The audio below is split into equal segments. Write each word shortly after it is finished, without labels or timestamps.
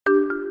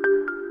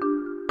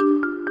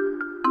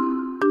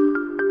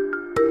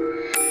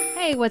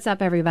Hey, what's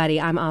up, everybody?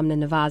 I'm Amna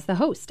Nawaz, the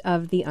host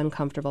of the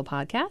Uncomfortable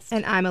podcast.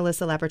 And I'm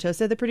Alyssa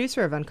Lapertosa, the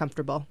producer of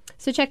Uncomfortable.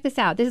 So check this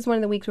out. This is one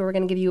of the weeks where we're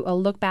going to give you a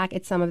look back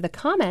at some of the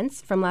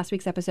comments from last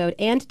week's episode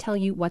and tell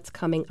you what's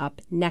coming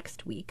up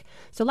next week.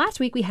 So last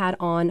week we had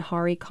on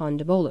Hari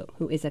Kondabolu,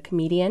 who is a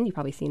comedian. You've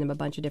probably seen him a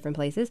bunch of different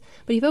places,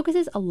 but he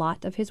focuses a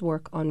lot of his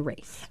work on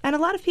race. And a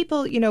lot of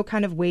people,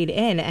 kind of weighed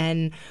in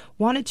and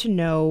wanted to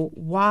know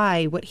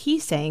why what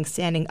he's saying,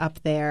 standing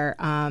up there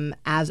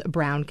as a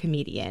brown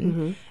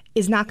comedian,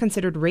 is not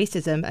considered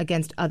racism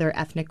against other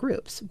ethnic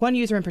groups. One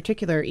user in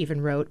particular even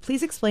wrote,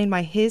 "Please explain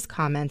why his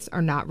comments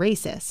are not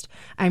racist.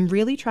 I'm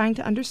really trying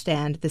to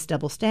understand this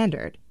double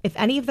standard. If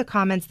any of the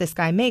comments this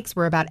guy makes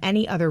were about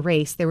any other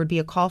race, there would be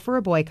a call for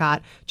a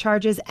boycott,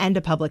 charges, and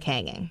a public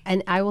hanging."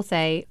 And I will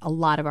say a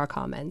lot of our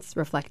comments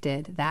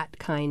reflected that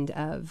kind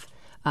of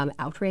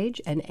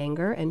outrage and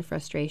anger and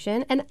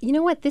frustration. And you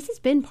know what? This has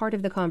been part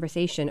of the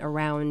conversation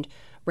around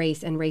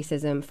race and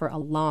racism for a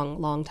long,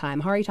 long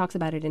time. Hari talks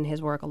about it in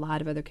his work. A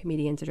lot of other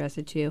comedians address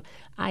it too.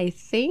 I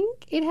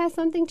think it has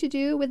something to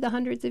do with the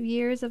hundreds of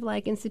years of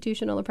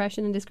institutional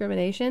oppression and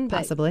discrimination.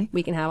 Possibly.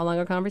 We can have a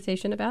longer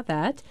conversation about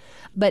that.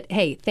 But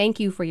hey, thank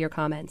you for your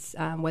comments,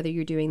 whether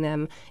you're doing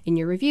them in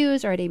your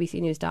reviews or at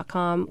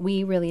abcnews.com.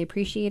 We really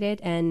appreciate it,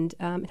 and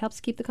it helps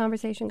keep the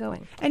conversation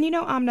going. And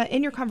Amna,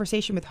 in your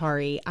conversation with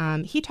Hari,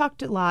 he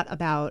talked a lot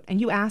about, and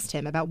you asked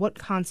him about what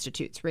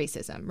constitutes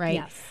racism, right?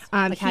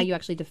 Yes, how you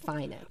actually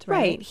define it,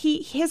 right?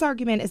 His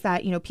argument is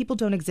that, people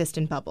don't exist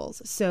in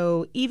bubbles.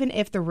 So even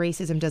if the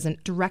racism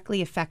doesn't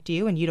directly affect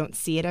you and you don't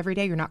see it every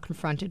day, you're not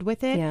confronted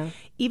with it,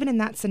 even in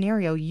that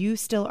scenario, you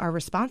still are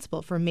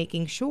responsible for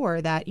making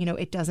sure that,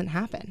 it doesn't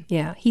happen.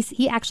 Yeah.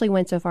 He actually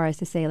went so far as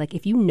to say,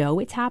 if you know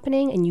it's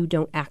happening and you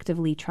don't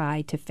actively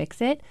try to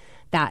fix it,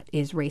 that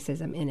is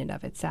racism in and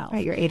of itself.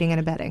 Right, you're aiding and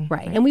abetting.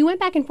 Right. And we went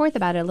back and forth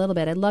about it a little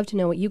bit. I'd love to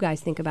know what you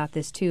guys think about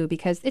this too,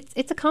 because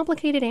it's a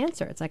complicated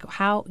answer. It's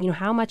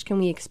how much can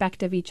we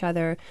expect of each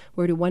other?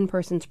 Where do one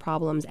person's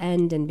problems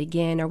end and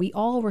begin? Are we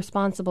all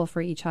responsible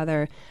for each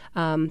other?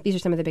 These are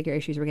some of the bigger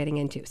issues we're getting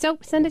into. So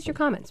send us your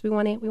comments. We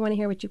want to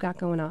hear what you've got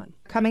going on.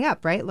 Coming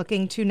up, right?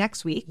 Looking to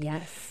next week.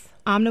 Yes.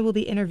 Amna will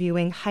be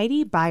interviewing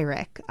Heidi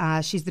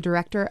Beirich. She's the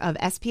director of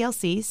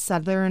SPLC,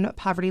 Southern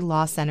Poverty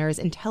Law Center's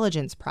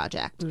Intelligence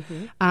Project.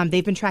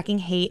 They've been tracking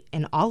hate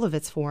in all of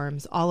its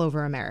forms all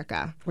over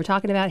America. We're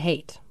talking about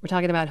hate. We're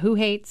talking about who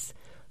hates,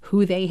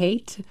 who they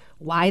hate,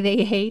 why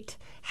they hate,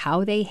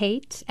 how they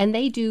hate, and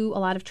they do a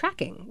lot of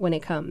tracking when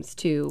it comes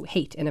to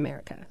hate in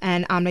America.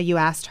 And Amna, you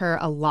asked her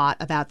a lot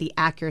about the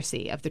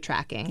accuracy of the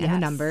tracking and the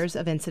numbers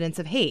of incidents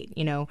of hate.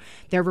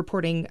 They're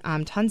reporting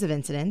tons of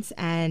incidents,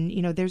 and,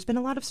 there's been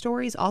a lot of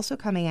stories also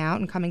coming out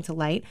and coming to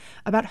light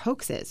about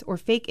hoaxes or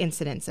fake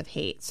incidents of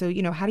hate. So,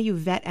 how do you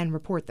vet and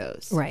report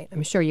those? Right.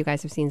 I'm sure you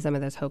guys have seen some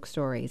of those hoax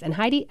stories. And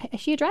Heidi,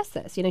 she addressed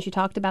this. She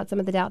talked about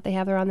some of the doubt they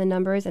have around the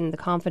numbers and the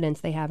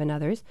confidence they have in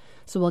others.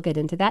 So we'll get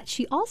into that.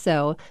 She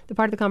also, the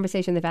part of the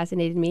conversation that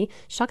fascinated me,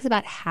 she talks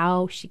about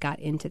how she got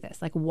into this,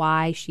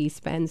 why she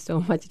spends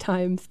so much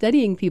time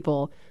studying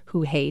people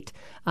who hate.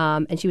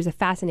 And she was a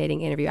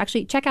fascinating interview.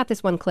 Actually, check out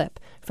this one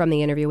clip from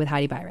the interview with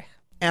Heidi Beirich.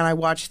 And I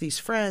watched these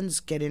friends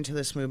get into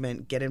this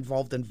movement, get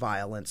involved in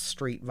violence,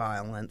 street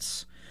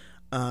violence,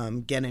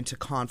 get into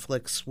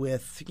conflicts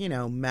with,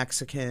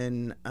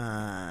 Mexican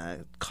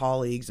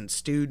colleagues and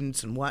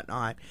students and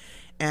whatnot.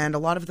 And a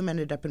lot of them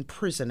ended up in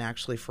prison,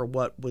 actually, for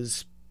what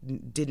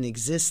didn't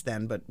exist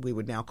then, but we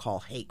would now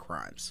call hate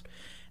crimes.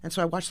 And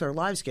so I watched their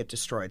lives get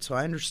destroyed. So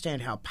I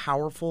understand how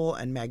powerful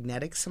and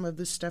magnetic some of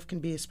this stuff can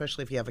be,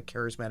 especially if you have a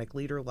charismatic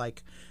leader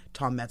like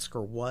Tom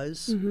Metzger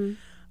was.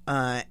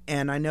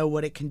 And I know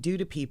what it can do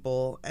to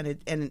people, and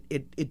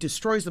it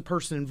destroys the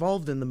person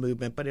involved in the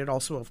movement, but it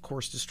also, of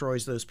course,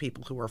 destroys those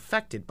people who are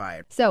affected by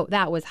it. So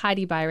that was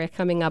Heidi Beirich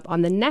coming up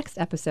on the next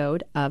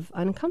episode of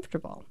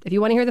Uncomfortable. If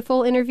you want to hear the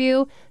full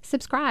interview,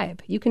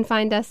 subscribe. You can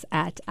find us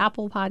at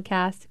Apple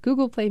Podcasts,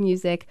 Google Play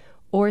Music,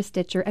 or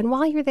Stitcher. And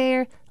while you're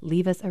there,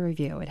 leave us a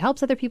review. It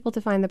helps other people to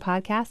find the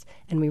podcast,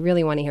 and we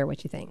really want to hear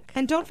what you think.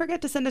 And don't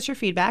forget to send us your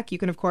feedback. You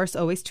can, of course,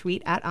 always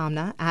tweet at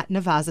Amna, at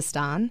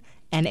Nawazistan,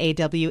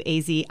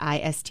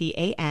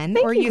 Nawazistan,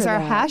 or use our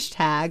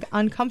hashtag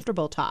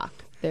Uncomfortable Talk.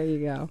 There you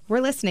go.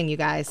 We're listening, you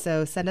guys,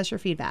 so send us your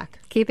feedback.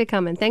 Keep it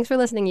coming. Thanks for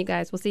listening, you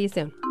guys. We'll see you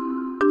soon.